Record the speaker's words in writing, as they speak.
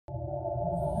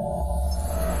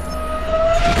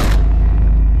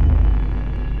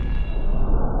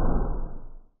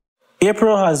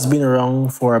APro has been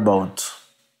around for about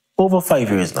over 5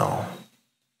 years now.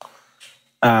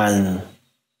 And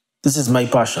this is my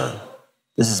passion.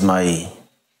 This is my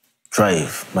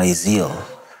drive, my zeal.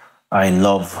 I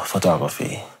love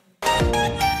photography.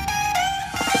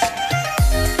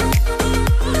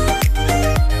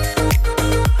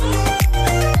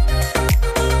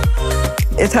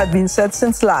 It had been said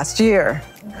since last year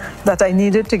that I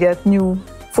needed to get new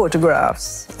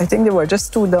photographs. I think there were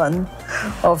just 2 done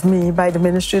of me by the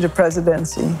Ministry of the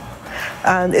Presidency.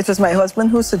 And it was my husband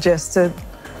who suggested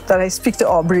that I speak to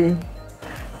Aubrey,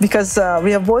 because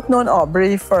we have both known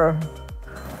Aubrey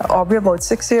about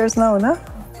 6 years now, no?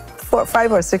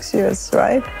 5 or 6 years,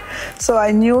 right? So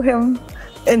I knew him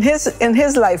in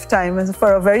his lifetime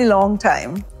for a very long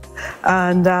time.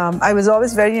 And I was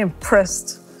always very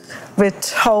impressed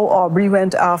with how Aubrey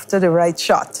went after the right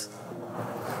shot.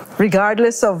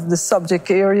 Regardless of the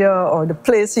subject area or the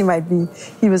place he might be,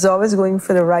 he was always going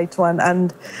for the right one.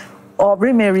 And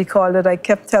Aubrey may recall that I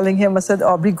kept telling him, I said,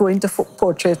 Aubrey, go into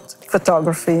portrait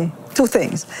photography. 2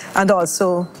 things. And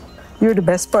also, you're the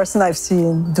best person I've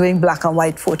seen doing black and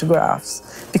white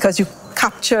photographs, because you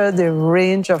capture the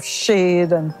range of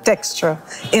shade and texture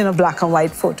in a black and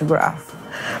white photograph.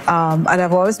 And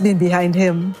I've always been behind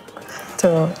him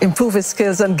to improve his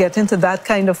skills and get into that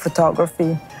kind of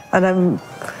photography. And I'm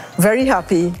very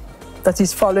happy that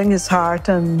he's following his heart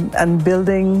and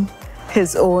building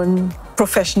his own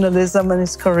professionalism in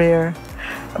his career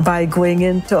by going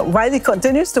into, while he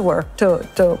continues to work,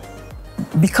 to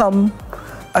become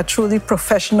a truly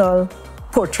professional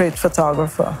portrait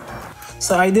photographer.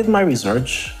 So I did my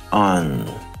research on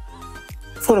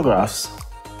photographs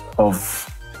of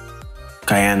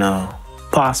Guyana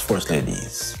past First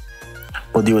Ladies.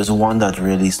 But there was one that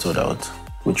really stood out,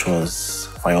 which was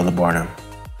Viola Barnum.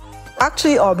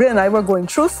 Actually, Aubrey and I were going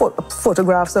through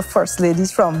photographs of First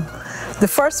Ladies from the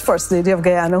first First Lady of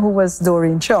Guyana, who was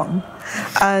Doreen Chung.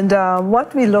 And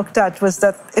what we looked at was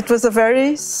that it was a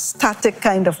very static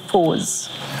kind of pose.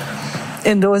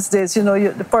 In those days, you know,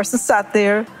 the person sat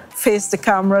there, faced the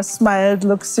camera, smiled,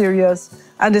 looked serious,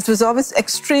 and it was always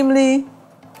extremely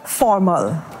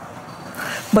formal.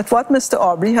 But what Mr.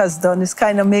 Aubrey has done is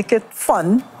kind of make it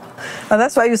fun. And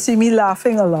that's why you see me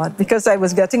laughing a lot, because I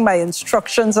was getting my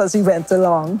instructions as he went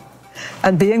along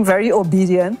and being very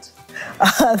obedient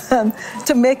and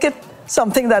to make it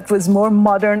something that was more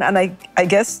modern and I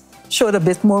guess showed a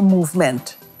bit more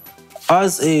movement.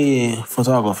 As a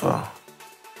photographer,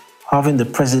 having the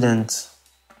president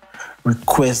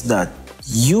request that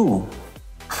you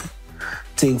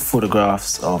take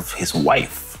photographs of his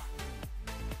wife,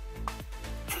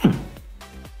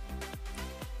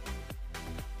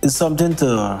 is something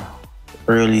to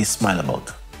really smile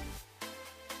about.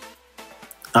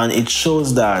 And it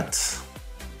shows that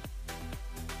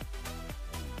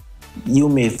you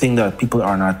may think that people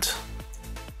are not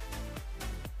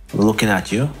looking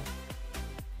at you.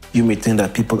 You may think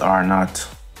that people are not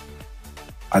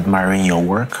admiring your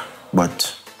work,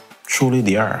 but truly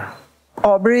they are.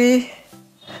 Aubrey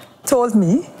told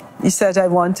me, he said, I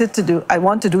want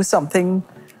to do something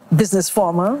business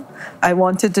formal, I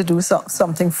wanted to do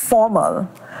something formal,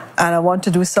 and I want to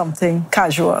do something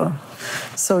casual.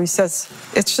 So he says,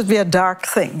 it should be a dark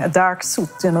thing, a dark suit,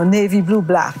 you know, navy blue,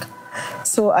 black.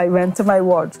 So I went to my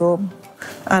wardrobe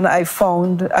and I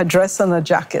found a dress and a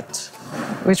jacket,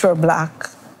 which were black,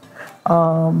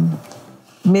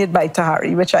 made by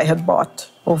Tahari, which I had bought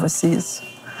overseas.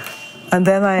 And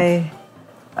then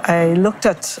I looked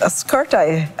at a skirt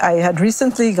I had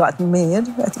recently gotten made,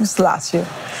 I think it was last year,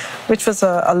 which was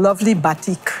a lovely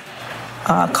batik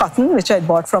cotton, which I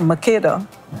bought from Makeda.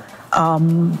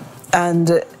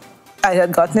 And I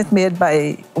had gotten it made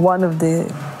by one of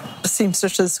the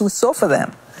seamstresses who sew for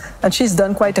them. And she's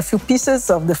done quite a few pieces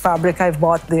of the fabric I've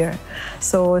bought there.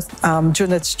 So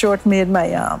Junette Stewart made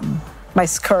my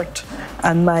skirt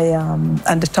and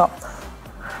the top,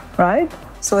 right?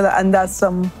 So and that's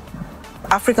some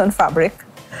African fabric.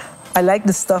 I like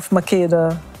the stuff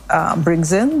Makeda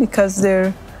brings in because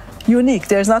they're unique.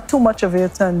 There's not too much of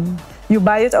it, and you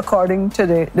buy it according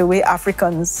to the way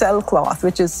Africans sell cloth,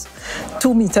 which is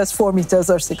 2 meters, 4 meters,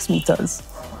 or 6 meters,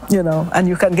 you know, and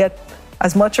you can get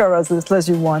as much or as little as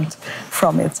you want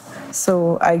from it.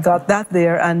 So I got that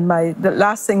there, and the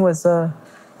last thing was,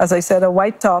 as I said, a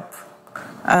white top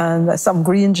and some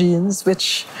green jeans,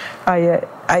 which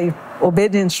I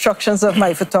obeyed the instructions of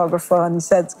my photographer, and he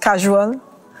said casual,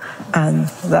 and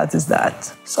that is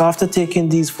that. So after taking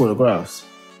these photographs,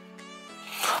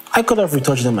 I could have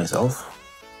retouched them myself,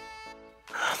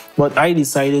 but I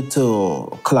decided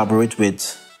to collaborate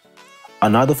with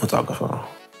another photographer,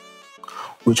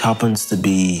 which happens to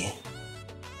be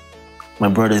my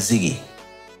brother Ziggy.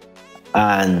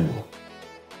 And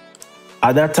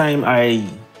at that time, I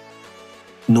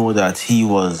know that he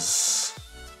was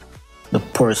the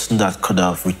person that could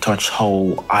have retouched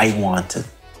how I wanted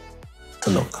to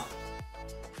look.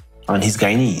 And he's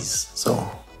Guyanese, so.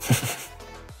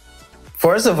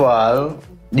 First of all,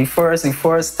 the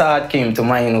first thought came to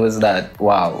mind was that,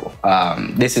 wow,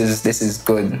 this is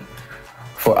good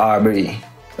for Aubrey.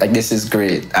 Like, this is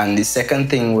great. And the second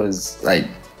thing was, like,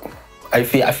 I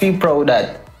feel proud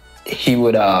that he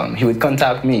would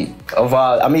contact me. Of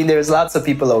all, I mean, there's lots of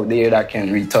people out there that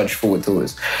can retouch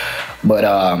photos, but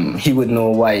he would know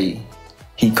why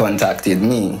he contacted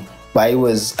me. But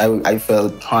I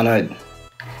felt honored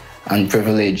and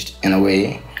privileged in a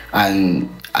way, and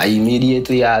I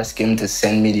immediately asked him to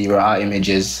send me the raw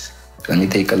images. Let me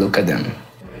take a look at them.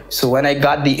 So when I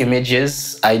got the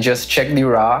images, I just checked the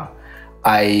raw.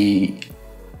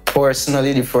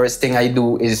 Personally, the first thing I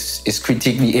do is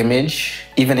critique the image,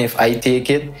 even if I take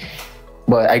it.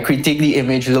 But I critique the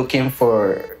image looking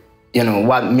for, you know,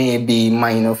 what may be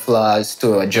minor flaws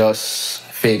to adjust,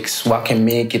 fix, what can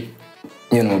make it,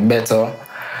 you know, better.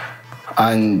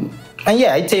 And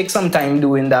yeah, I take some time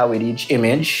doing that with each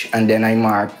image, and then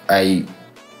I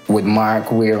would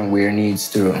mark where needs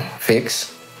to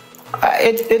fix.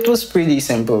 It was pretty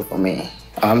simple for me.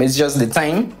 It's just the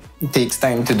time. It takes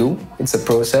time to do. It's a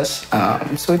process.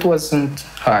 So it wasn't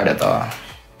hard at all.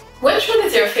 Which one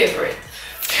is your favorite?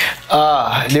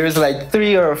 There's like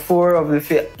 3 or 4 of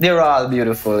the they're all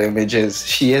beautiful images.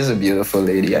 She is a beautiful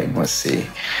lady, I must say.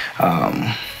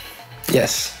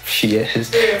 Yes, she is.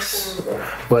 3 or 4.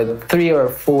 But 3 or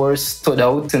 4 stood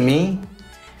out to me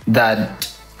that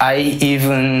I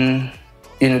even,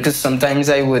 you know, because sometimes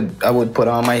I would put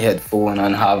on my headphone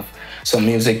and have some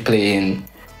music playing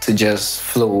to just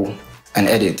flow and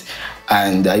edit.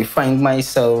 And I find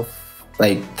myself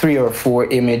like 3 or 4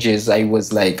 images, I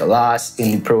was like lost in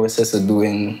the process of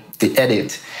doing the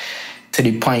edit to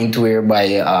the point whereby,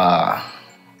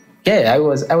 yeah, I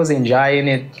was enjoying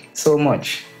it so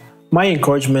much. My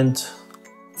encouragement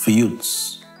for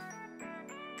youths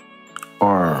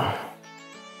or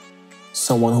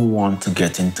someone who wants to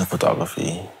get into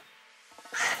photography,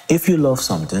 if you love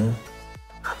something,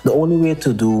 the only way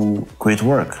to do great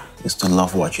work is to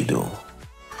love what you do.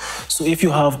 So if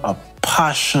you have a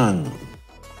passion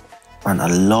and a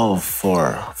love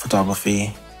for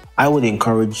photography, I would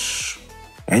encourage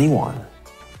anyone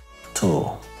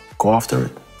to go after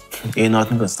it. Ain't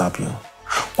nothing can stop you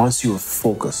once you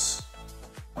focus.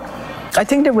 I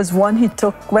think there was one he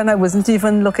took when I wasn't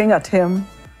even looking at him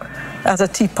at a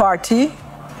tea party.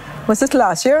 Was it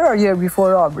last year or year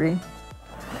before, Aubrey?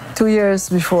 2 years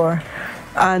before.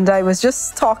 And I was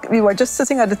just talking, we were just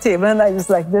sitting at the table and I was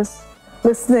like this,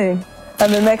 listening.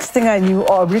 And the next thing I knew,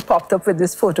 Aubrey popped up with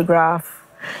this photograph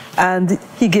and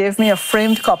he gave me a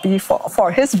framed copy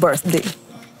for his birthday.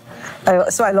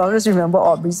 So I'll always remember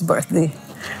Aubrey's birthday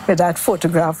with that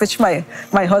photograph, which my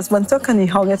husband took and he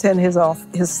hung it in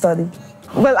his study.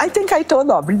 Well, I think I told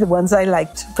Aubrey the ones I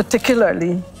liked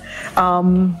particularly.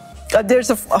 There's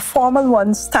a formal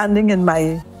one standing in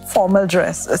my formal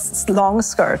dress, a long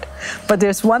skirt. But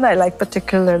there's one I like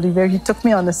particularly where he took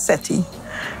me on a settee,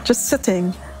 just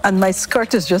sitting, and my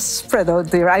skirt is just spread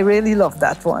out there. I really love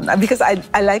that one because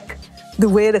I like the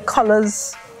way the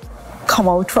colors come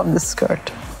out from the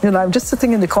skirt. You know, I'm just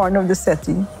sitting in the corner of the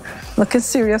settee, looking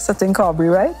serious, I think, Aubrey,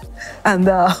 right? And,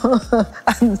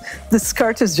 and the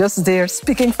skirt is just there,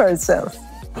 speaking for itself.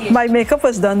 My makeup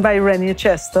was done by Renee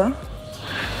Chester.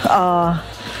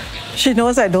 She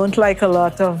knows I don't like a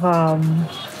lot of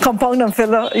compound and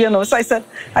filler, you know, so I said,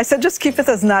 just keep it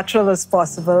as natural as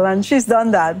possible, and she's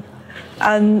done that.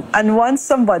 And once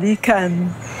somebody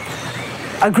can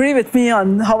agree with me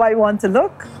on how I want to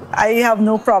look, I have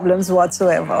no problems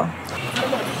whatsoever.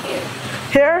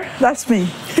 Hair, that's me.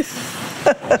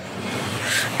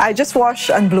 I just wash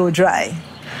and blow dry,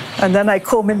 and then I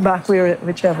comb it back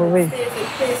whichever way.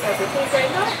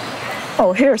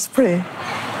 Oh, hairspray.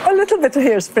 A little bit of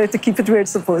hairspray to keep it where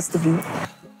it's supposed to be.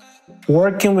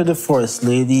 Working with the First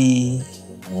Lady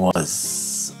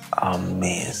was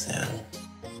amazing.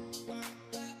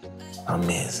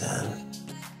 Amazing.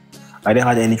 I didn't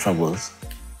have any troubles.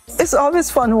 It's always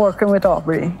fun working with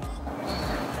Aubrey.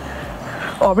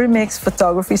 Aubrey makes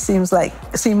photography seem like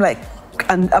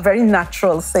a very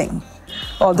natural thing.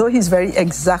 Although he's very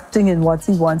exacting in what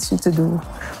he wants you to do,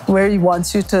 where he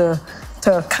wants you to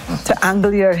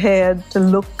angle your head, to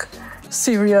look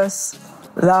serious,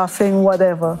 laughing,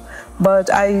 whatever. But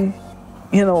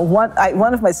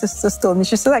one of my sisters told me,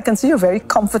 she said, I can see you're very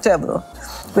comfortable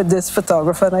with this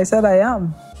photographer. And I said, I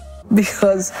am.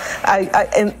 because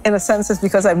in a sense, it's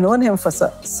because I've known him for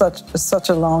such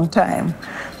a long time,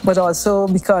 but also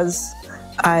because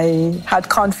I had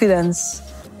confidence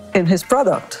in his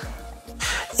product.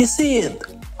 You see,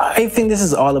 I think this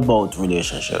is all about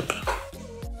relationship.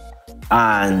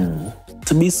 And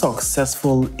to be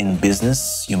successful in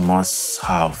business, you must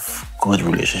have good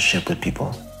relationship with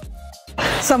people.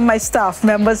 Some of my staff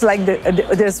members, like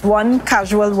there's one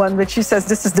casual one which she says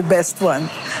this is the best one.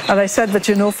 And I said, but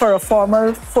you know, for a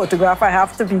formal photograph, I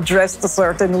have to be dressed a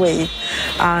certain way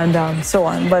and so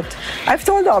on. But I've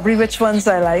told Aubrey which ones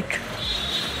I like,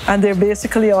 and they're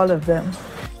basically all of them.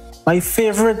 My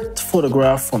favorite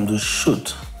photograph from the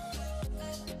shoot.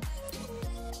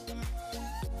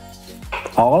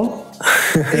 All?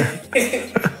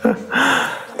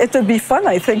 It would be fun,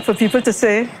 I think, for people to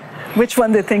say which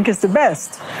one they think is the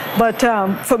best. But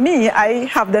for me, I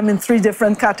have them in 3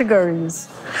 different categories.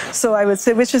 So I would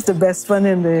say which is the best one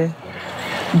in the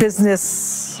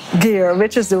business gear,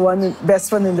 which is the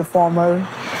best one in the formal,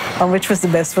 and which was the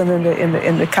best one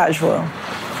in the casual.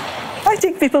 I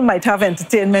think people might have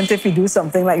entertainment if we do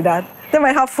something like that. They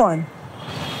might have fun,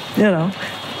 you know.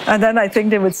 And then I think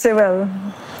they would say, well,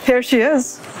 here she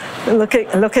is,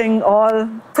 looking all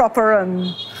proper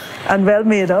and well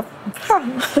made up.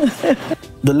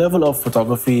 The level of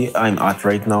photography I'm at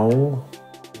right now,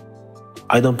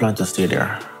 I don't plan to stay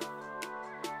there.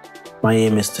 My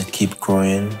aim is to keep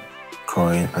growing,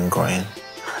 and growing,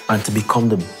 and to become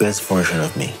the best version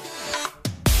of me.